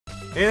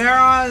There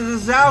are the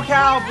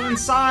Zaukalp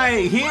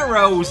inside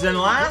heroes, and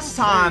last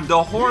time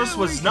the horse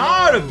was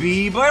not a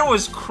bee, but it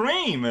was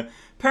cream.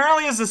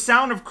 Apparently it's the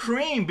sound of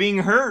cream being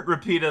hurt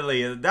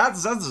repeatedly.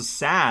 That's just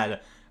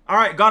sad.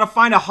 Alright, gotta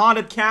find a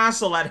haunted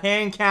castle at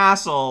Hang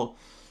Castle.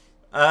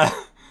 I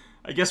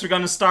guess we're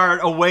gonna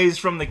start a ways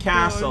from the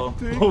castle.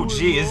 Oh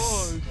jeez.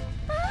 This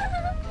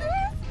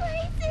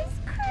place is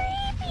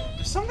creepy.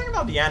 There's something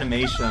about the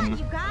animation. Come on,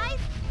 you guys.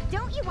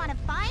 Don't you want to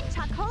find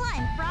Chocola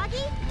and Froggy?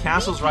 The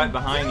castle's right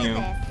behind you.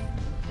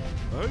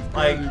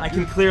 Like, I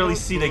can clearly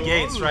see the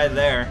gates right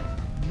there.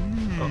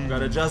 Oh,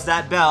 gotta adjust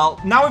that bell.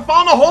 Now we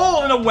found a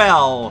hole in a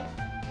well!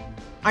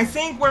 I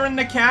think we're in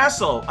the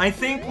castle. I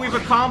think we've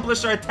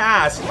accomplished our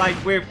task. Like,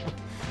 we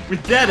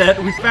did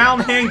it. We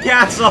found Hang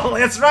Castle.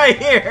 It's right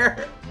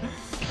here.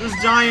 There's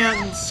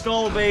giant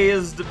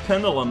skull-based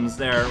pendulums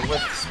there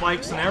with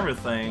spikes and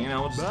everything. You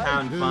know, just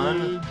having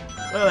fun.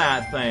 Look at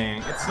that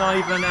thing. It's not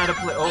even at a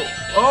place.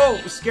 Oh,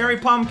 scary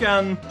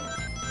pumpkin.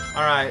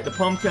 Alright, the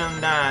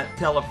pumpkin that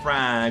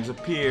telefrags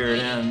appeared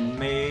and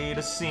made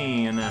a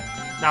scene.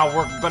 Now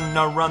we're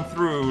gonna run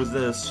through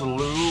this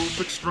loop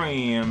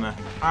extreme.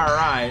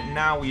 Alright,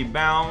 now we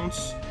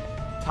bounce.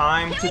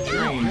 Time to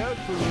dream.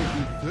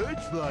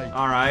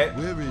 Alright.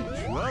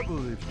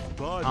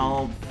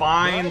 I'll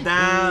find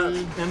that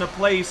in a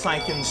place I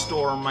can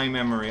store my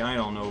memory. I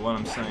don't know what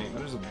I'm saying.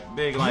 There's a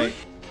big, like...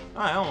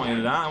 I don't want you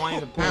to die. I want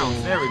you to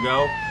pounce. There we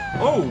go.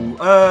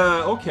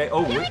 Oh, okay.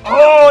 Oh, wait.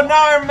 Oh,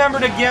 now I remember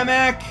the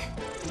gimmick.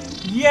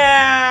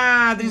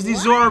 Yeah, there's the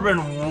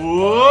Zorban.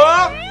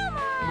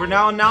 Whoop. We're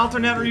now in an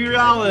alternate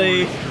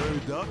reality.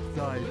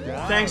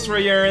 Thanks for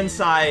your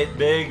insight,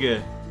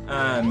 Big.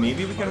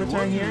 Maybe we can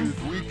return here?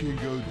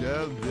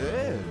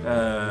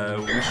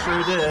 We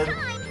sure did.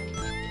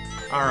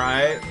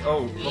 Alright.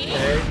 Oh,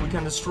 okay. We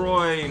can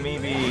destroy,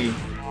 maybe,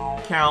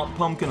 Count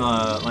Pumpkin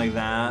like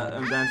that.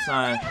 And that's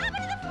not...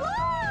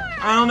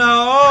 I don't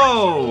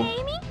know!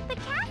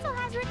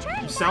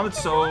 You sounded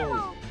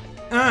so...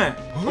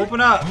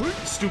 open up!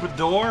 Stupid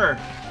door!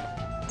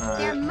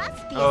 There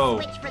must be a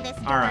switch for this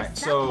door Alright,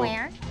 so...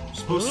 somewhere. We're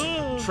supposed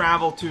to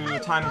travel to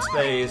time and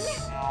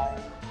space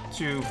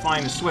to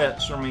find a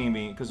switch, or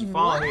maybe, because you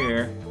fall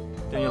here,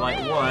 then you're like,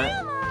 what?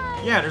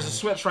 Yeah, there's a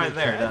switch right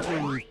there.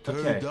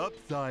 Okay.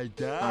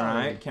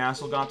 Alright,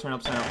 castle got turned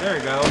upside down. There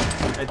you go.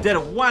 I did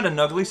it. What an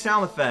ugly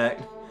sound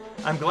effect.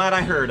 I'm glad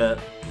I heard it.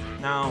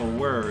 Now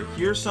we're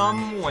here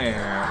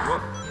somewhere.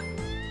 Whoop.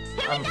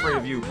 I'm afraid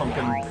of you,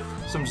 pumpkin.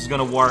 So I'm just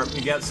gonna warp.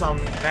 You get some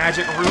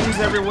magic rooms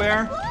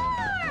everywhere.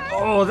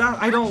 Oh,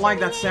 that I don't like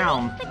that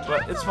sound,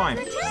 but it's fine.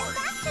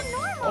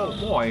 Oh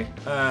boy.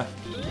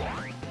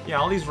 Yeah,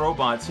 all these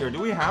robots here. Do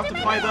we have to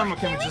fight them, or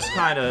can we just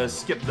kind of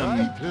skip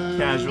them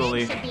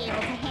casually?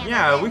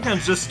 Yeah, we can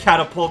just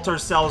catapult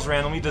ourselves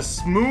randomly.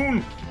 This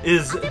moon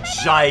is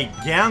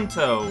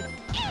giganto.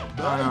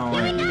 Oh no,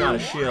 wait, you got a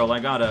shield. I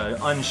gotta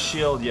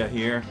unshield you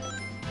here.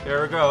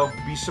 There we go.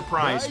 Be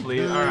surprised,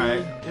 please.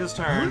 Alright, his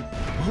turn.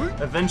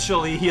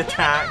 Eventually, he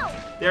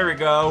attacked. There we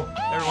go.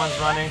 Everyone's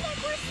running.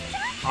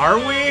 Are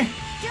we?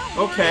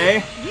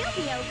 Okay.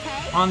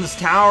 On this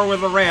tower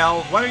with a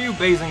rail. What are you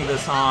basing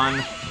this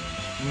on?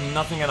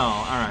 Nothing at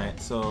all. Alright,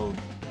 so...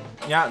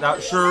 yeah,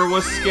 that sure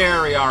was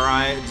scary,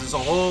 alright. Just a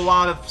whole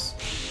lot of...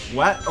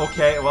 what?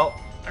 Okay, well,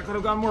 I could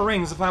have gotten more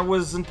rings if I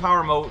was in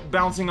power mode.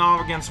 Bouncing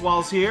off against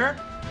walls here.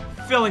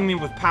 Filling me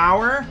with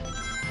power.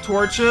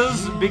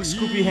 Torches. Big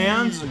scoopy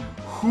hands.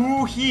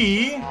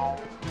 Hoo-hee.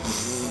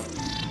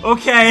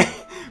 Okay.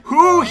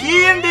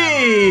 Hoo-hee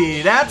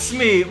indeed! That's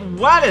me.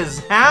 What is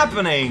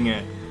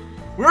happening?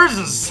 We're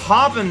just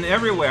hopping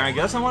everywhere. I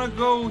guess I want to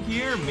go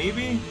here,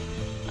 maybe?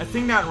 I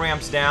think that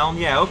ramps down.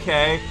 Yeah,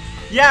 okay.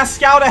 Yeah,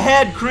 scout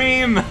ahead,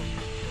 Cream!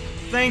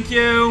 Thank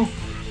you!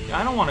 Yeah,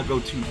 I don't want to go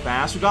too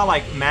fast. We got,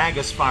 like,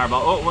 Magus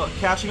Fireball. Oh, well,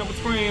 catching up with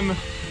Cream.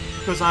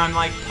 Because I'm,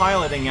 like,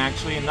 piloting,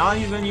 actually. And not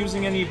even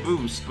using any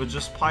boost, but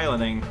just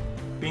piloting.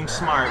 Being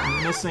smart.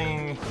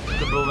 Missing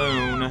the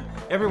balloon.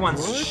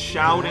 Everyone's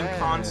shouting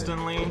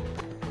constantly.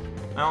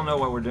 I don't know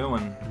what we're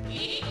doing.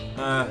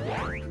 I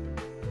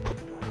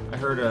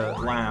heard a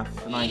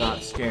laugh, and I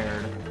got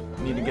scared.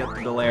 Need to get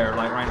the glare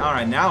like right.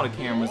 Alright, now the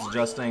camera's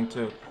adjusting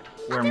to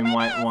where we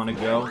might want to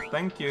go.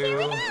 Thank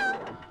you.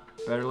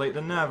 Better late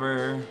than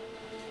never.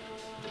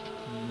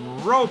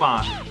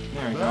 Robot.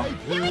 There we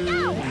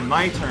go.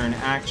 My turn,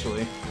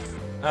 actually.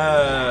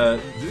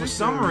 For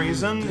some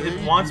reason,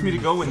 it wants me to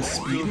go in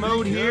speed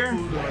mode here.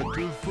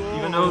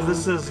 Even though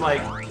this is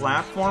like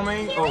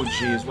platforming. Oh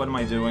jeez, what am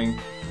I doing?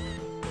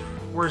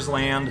 Where's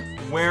land?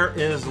 Where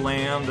is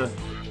land?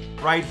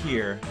 Right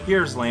here.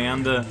 Here's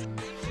land.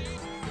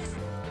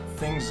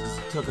 Things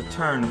took a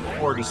turn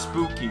for the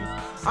spooky.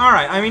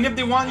 Alright, I mean, if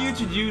they want you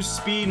to use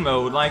speed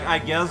mode, like, I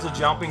guess the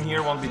jumping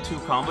here won't be too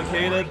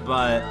complicated,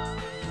 but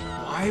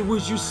why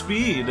would you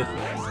speed?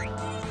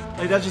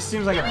 Like, that just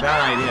seems like a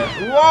bad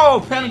idea.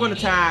 Whoa! Penguin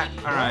attack!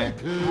 Alright.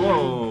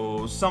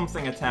 Whoa!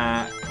 Something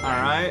attack.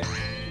 Alright.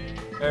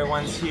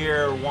 Everyone's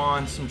here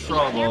wants some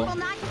trouble. Not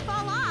to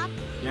fall off.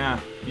 Yeah,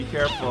 be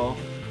careful.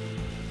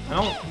 I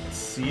don't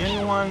see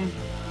anyone.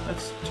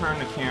 Let's turn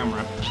the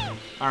camera.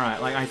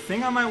 Alright, like, I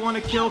think I might want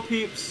to kill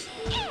peeps.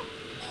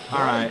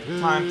 Alright,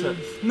 time to...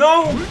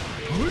 No!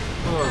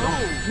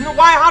 Oh, no!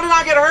 Why? How did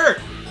I get hurt?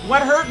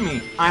 What hurt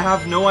me? I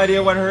have no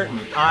idea what hurt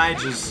me. I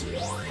just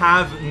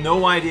have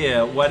no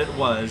idea what it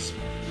was.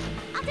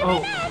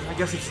 Oh, I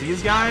guess it's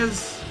these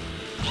guys?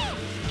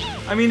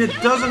 I mean, it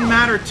doesn't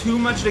matter too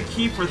much to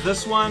keep for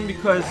this one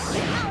because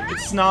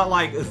it's not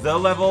like the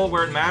level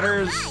where it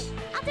matters.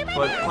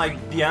 But,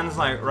 like, the end's,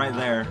 like, right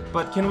there.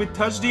 But can we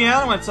touch the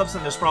end? What's up?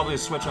 There's probably a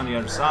switch on the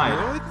other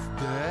side.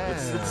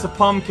 It's a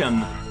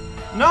pumpkin.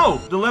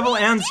 No! The level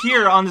ends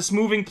here on this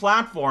moving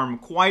platform,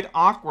 quite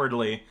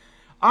awkwardly.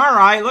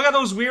 Alright, look at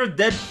those weird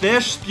dead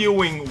fish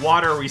spewing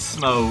watery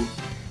smoke.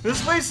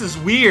 This place is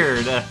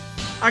weird.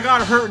 I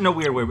got hurt in a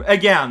weird way.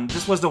 Again,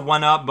 this was the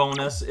 1-up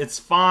bonus. It's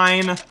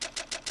fine.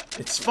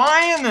 It's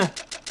fine!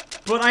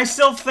 But I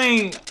still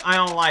think I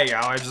don't like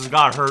how I just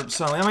got hurt.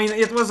 So I mean,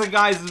 it was a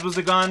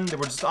gun. They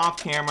were just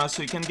off camera,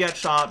 so you can get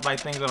shot by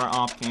things that are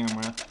off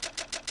camera.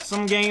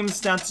 Some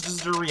games, that's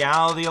just the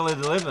reality they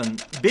live in.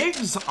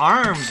 Big's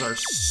arms are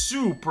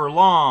super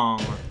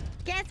long.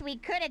 Guess we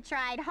could have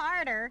tried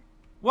harder.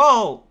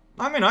 Well,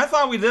 I mean, I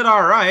thought we did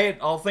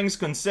alright, all things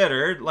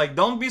considered. Like,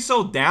 don't be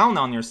so down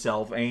on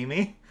yourself,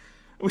 Amy.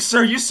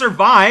 Sir, you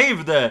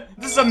survived.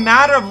 This is a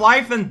matter of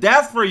life and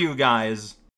death for you guys.